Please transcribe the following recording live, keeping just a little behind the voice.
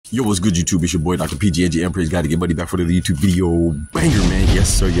Yo, what's good, YouTube? It's your boy, Dr. PG Emperor's got to get money back for the YouTube video banger, man. Yes,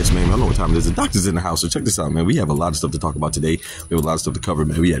 sir. Yes, man. I don't know what time it is. The doctor's in the house, so check this out, man. We have a lot of stuff to talk about today. We have a lot of stuff to cover,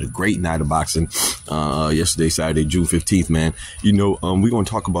 man. We had a great night of boxing yesterday, Saturday, June 15th, man. You know, we're going to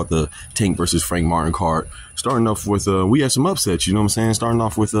talk about the Tank versus Frank Martin card. Starting off with, we had some upsets, you know what I'm saying? Starting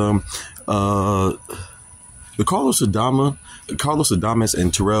off with the Carlos Adames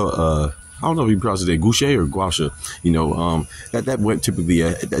and Terrell, I don't know if you pronounce it Gouche or Guasha. You know, that went typically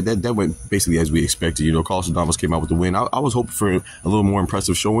that went basically as we expected. You know, Carlos Adames came out with the win. I was hoping for a little more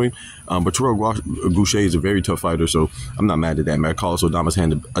impressive showing, but Terrell Gouche is a very tough fighter, so I'm not mad at that, man. Carlos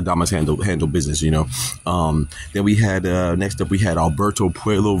Adames handled business. You know, then we had next up we had Alberto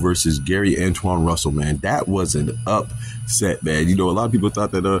Puello versus Gary Antoine Russell. Man, that was an upset, man. You know, a lot of people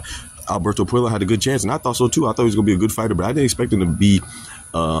thought that Alberto Puello had a good chance, and I thought so too. I thought he was gonna be a good fighter, but I didn't expect him to be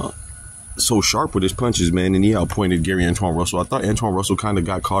so sharp with his punches, man, and he outpointed Gary Antoine Russell. I thought Antoine Russell kind of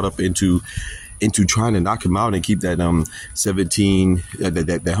got caught up into trying to knock him out and keep that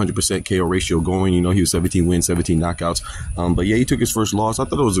 100% KO ratio going. You know, he was 17 wins, 17 knockouts. But yeah, he took his first loss. I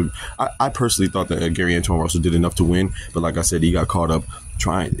thought it was I personally thought that Gary Antoine Russell did enough to win, but like I said, he got caught up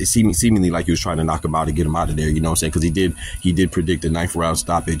trying. It seemingly like he was trying to knock him out and get him out of there. You know what I'm saying? Because he did predict a 9th round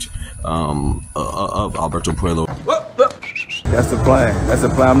stoppage of Alberto Puello. That's the plan. That's the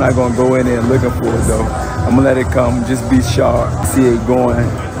plan. I'm not going to go in there looking for it, though. I'm going to let it come. Just be sharp. See it going.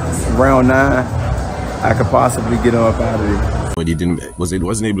 Round 9, I could possibly get him up out of it. But he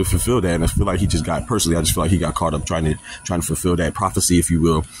wasn't able to fulfill that, and I feel like he just got, personally, I just feel like he got caught up trying to fulfill that prophecy, if you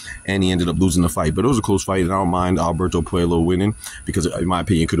will, and he ended up losing the fight. But it was a close fight, and I don't mind Alberto Puello winning because, in my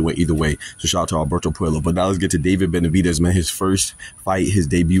opinion, it could have went either way. So shout out to Alberto Puello. But now let's get to David Benavidez, man. His first fight, his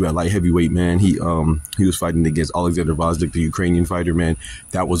debut at light heavyweight, man. He was fighting against Oleksandr Gvozdyk, the Ukrainian fighter, man.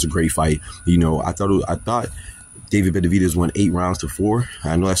 That was a great fight. You know, I thought David Benavidez won 8 rounds to 4.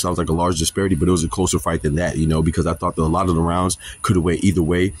 I know that sounds like a large disparity, but it was a closer fight than that, you know, because I thought that a lot of the rounds could have went either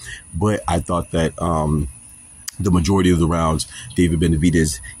way. But I thought that the majority of the rounds, David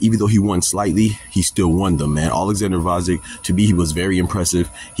Benavidez, even though he won slightly, he still won them, man. Oleksandr Gvozdyk, to me, he was very impressive.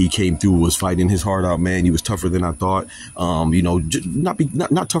 He came through, was fighting his heart out, man. He was tougher than I thought. You know,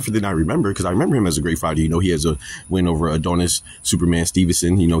 not tougher than I remember, because I remember him as a great fighter. You know, he has a win over Adonis Superman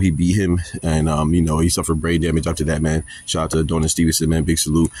Stevenson. You know, he beat him, and you know, he suffered brain damage after that, man. Shout out to Adonis Stevenson, man. Big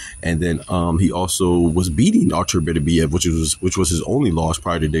salute. And then he also was beating Artur Beterbiev, which was his only loss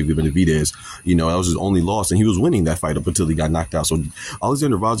prior to David Benavidez. You know, that was his only loss, and he was winning that fight up until he got knocked out. So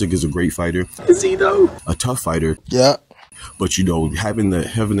Oleksandr Gvozdyk is a great fighter. Is he though? A tough fighter. Yeah. But you know, having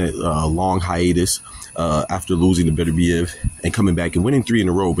that long hiatus after losing to Beterbiev and coming back and winning 3 in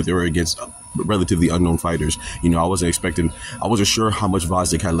a row, but they were against relatively unknown fighters. You know, I wasn't sure how much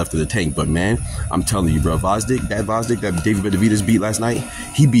Gvozdyk had left in the tank, but man, I'm telling you, bro, Gvozdyk that David Benavidez beat last night,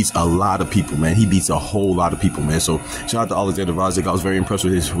 he beats a lot of people, man. He beats a whole lot of people, man. So shout out to Oleksandr Gvozdyk. I was very impressed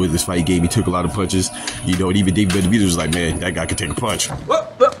with his fight game. He took a lot of punches, you know, and even David Benavidez was like, man, that guy could take a punch.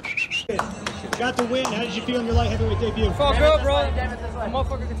 Got the win. How did you feel in your light heavyweight debut? Fuck up, bro. A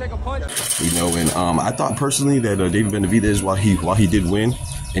motherfucker can take a punch. You know, and I thought personally that David Benavidez, while he did win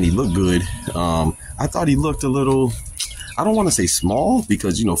and he looked good, I thought he looked a little, I don't want to say small,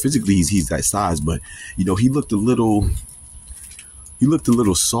 because, you know, physically he's that size, but, you know, he looked a little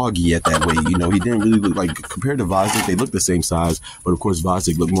soggy at that weight. You know, he didn't really look like, compared to Gvozdyk, they looked the same size, but of course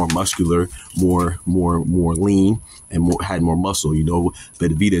Gvozdyk looked more muscular, more lean, and had more muscle. You know,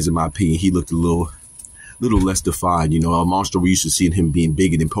 Benavidez, in my opinion, he looked a little less defined. You know, a monster, we used to see him being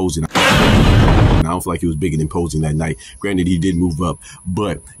big and imposing. I don't feel like he was big and imposing that night. Granted, he did move up,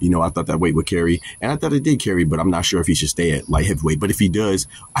 but, you know, I thought that weight would carry, and I thought it did carry, but I'm not sure if he should stay at light heavyweight. But if he does,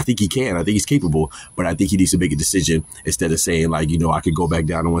 I think he can. I think he's capable, but I think he needs to make a decision instead of saying, like, you know, I could go back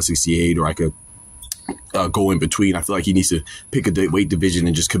down to 168 or I could go in between. I feel like he needs to pick a weight division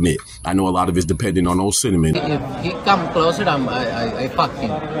and just commit. I know a lot of it's dependent on old Cinnamon. If he come closer, I fuck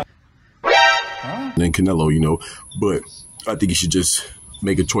him. And Canelo, you know, but I think he should just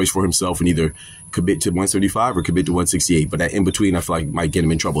make a choice for himself and either commit to 175 or commit to 168. But that in between, I feel like might get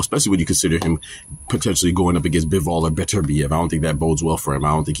him in trouble, especially when you consider him potentially going up against Bivol or Beterbiev. I don't think that bodes well for him. I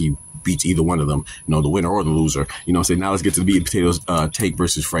don't think he beats either one of them, you know, the winner or the loser. You know, so now let's get to the meat and potatoes. Tank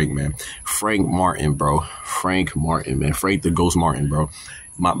versus Frank, man. Frank Martin, bro. Frank Martin, man. Frank the Ghost Martin, bro.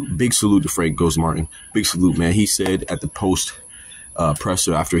 My big salute to Frank Ghost Martin. Big salute, man. He said at the post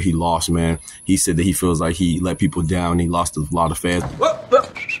presser after he lost, man, he said that he feels like he let people down. He lost a lot of fans.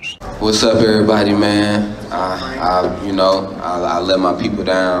 What's up, everybody, man? You know, I let my people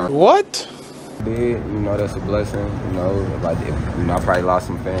down. What? You know, that's a blessing. You know, like, you know, I probably lost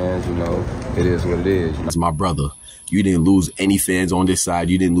some fans. You know, it is what it is. That's my brother. You didn't lose any fans on this side.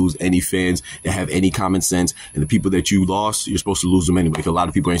 You didn't lose any fans that have any common sense. And the people that you lost, you're supposed to lose them anyway. Because a lot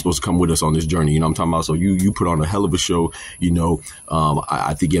of people ain't supposed to come with us on this journey. You know what I'm talking about? So you put on a hell of a show. You know,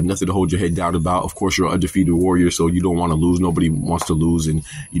 I think you have nothing to hold your head down about. Of course, you're an undefeated warrior, so you don't want to lose. Nobody wants to lose. And,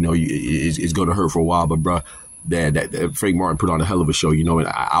 you know, it's going to hurt for a while. But, bruh, that Frank Martin put on a hell of a show, you know, and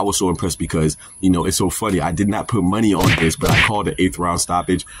I was so impressed because, you know, it's so funny. I did not put money on this, but I called the 8th round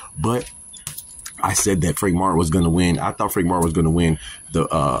stoppage. But I said that Frank Martin was going to win. I thought Frank Martin was going to win the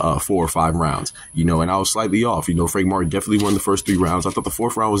 4 or 5 rounds, you know, and I was slightly off. You know, Frank Martin definitely won the first 3 rounds. I thought the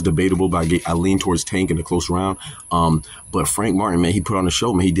 4th round was debatable, but I leaned towards Tank in the close round. But Frank Martin, man, he put on a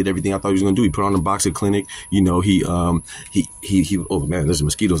show, man. He did everything I thought he was going to do. He put on a boxing clinic. You know, he oh man, there's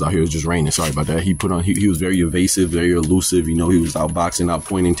mosquitoes out here. It's just raining. Sorry about that. He was very evasive, very elusive. You know, he was out boxing, out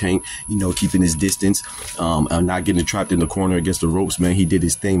pointing Tank, you know, keeping his distance, not getting trapped in the corner against the ropes, man. He did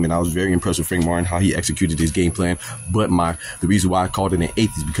his thing, man. I was very impressed with Frank Martin, how he executed his game plan. But the reason why I called it an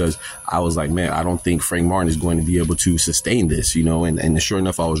 8th is because I was like, man, I don't think Frank Martin is going to be able to sustain this, you know, and sure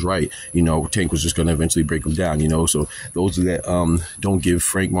enough, I was right. You know, Tank was just going to eventually break him down, you know. So those that don't give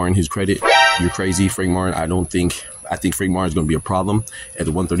Frank Martin his credit, you're crazy. Frank Martin, I think Frank Martin is going to be a problem at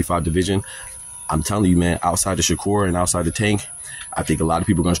the 135 division. I'm telling you, man, outside of Shakur and outside of Tank, I think a lot of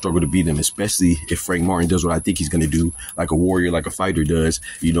people are going to struggle to beat him, especially if Frank Martin does what I think he's going to do, like a warrior, like a fighter does.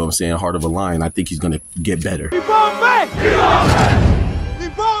 You know what I'm saying? Heart of a lion. I think he's going to get better.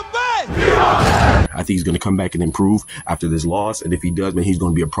 I think he's going to come back and improve after this loss. And if he does, man, he's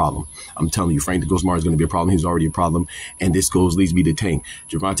going to be a problem. I'm telling you, Frank the Ghost Martin is going to be a problem. He's already a problem. And this leads me to Tank.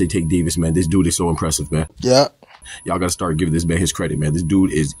 Gervonta Tank Davis, man. This dude is so impressive, man. Yeah. Y'all got to start giving this man his credit, man. This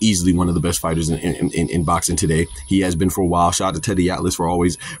dude is easily one of the best fighters in boxing today. He has been for a while. Shout out to Teddy Atlas for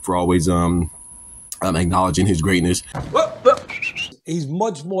always acknowledging his greatness. He's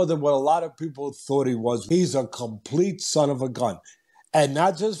much more than what a lot of people thought he was. He's a complete son of a gun. And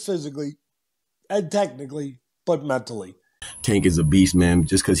not just physically and technically, but mentally. Tank is a beast, man.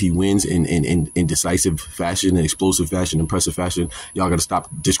 Just because he wins in decisive fashion, in explosive fashion, impressive fashion, y'all got to stop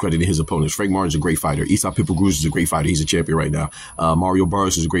discrediting his opponents. Frank Martin's a great fighter. Isaac Pitbull is a great fighter. He's a champion right now. Mario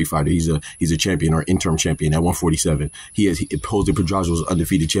Barros is a great fighter. He's a champion or interim champion at 147. Jose Pedraza was an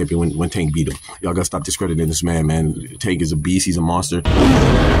undefeated champion when Tank beat him. Y'all got to stop discrediting this man, man. Tank is a beast. He's a monster.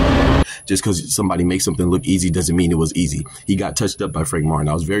 Just because somebody makes something look easy doesn't mean it was easy. He got touched up by Frank Martin.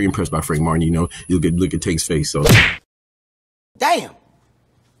 I was very impressed by Frank Martin. You know, you look at Tank's face. So. Damn.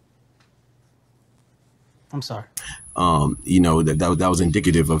 I'm sorry. You know, that was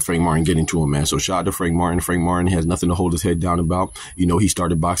indicative of Frank Martin getting to him, man. So shout out to Frank Martin. Frank Martin has nothing to hold his head down about. You know, he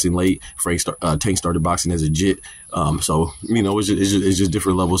started boxing late. Tank started boxing as a jit. So, you know, it's just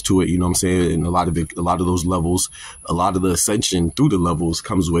different levels to it. You know what I'm saying? And a lot of those levels, a lot of the ascension through the levels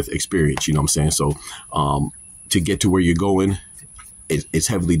comes with experience. You know what I'm saying? So, to get to where you're going, it's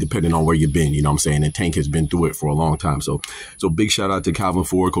heavily dependent on where you've been, you know what I'm saying? And Tank has been through it for a long time. So big shout out to Calvin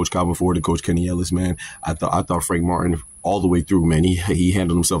Ford, Coach Calvin Ford, and Coach Kenny Ellis, man. I thought Frank Martin all the way through, man. He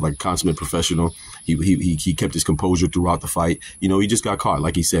handled himself like a consummate professional. He kept his composure throughout the fight. You know, he just got caught,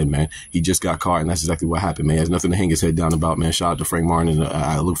 like he said, man. He just got caught, and that's exactly what happened, man. He has nothing to hang his head down about, man. Shout out to Frank Martin, and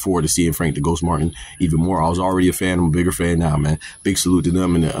I look forward to seeing Frank the Ghost Martin even more. I was already a fan. I'm a bigger fan now, man. Big salute to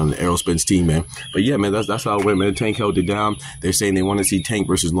them and the Errol Spence team, man. But yeah, man, that's how it went, man. Tank held it down. They're saying they want to see Tank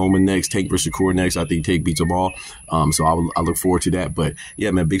versus Loma next, Tank versus Shakur next. I think Tank beats them all. So I look forward to that. But yeah,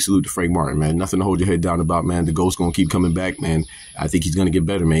 man, big salute to Frank Martin, man. Nothing to hold your head down about, man. The Ghost gonna keep coming back, man. I think he's going to get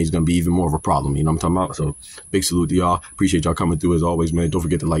better, man. He's going to be even more of a problem. You know what I'm talking about? So big salute to y'all. Appreciate y'all coming through as always, man. Don't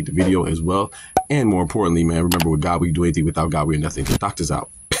forget to like the video as well. And more importantly, man, remember with God, we can do anything. Without God, we're nothing. The doctor's out.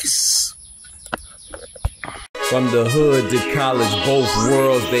 Peace. From the hood to college, both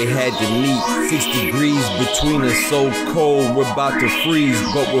worlds they had to meet. 6 degrees between us, so cold, we're about to freeze.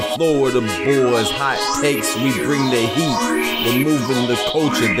 But we're Florida boys, hot takes, we bring the heat. We're moving the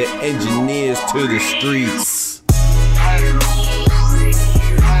culture, the engineers to the streets.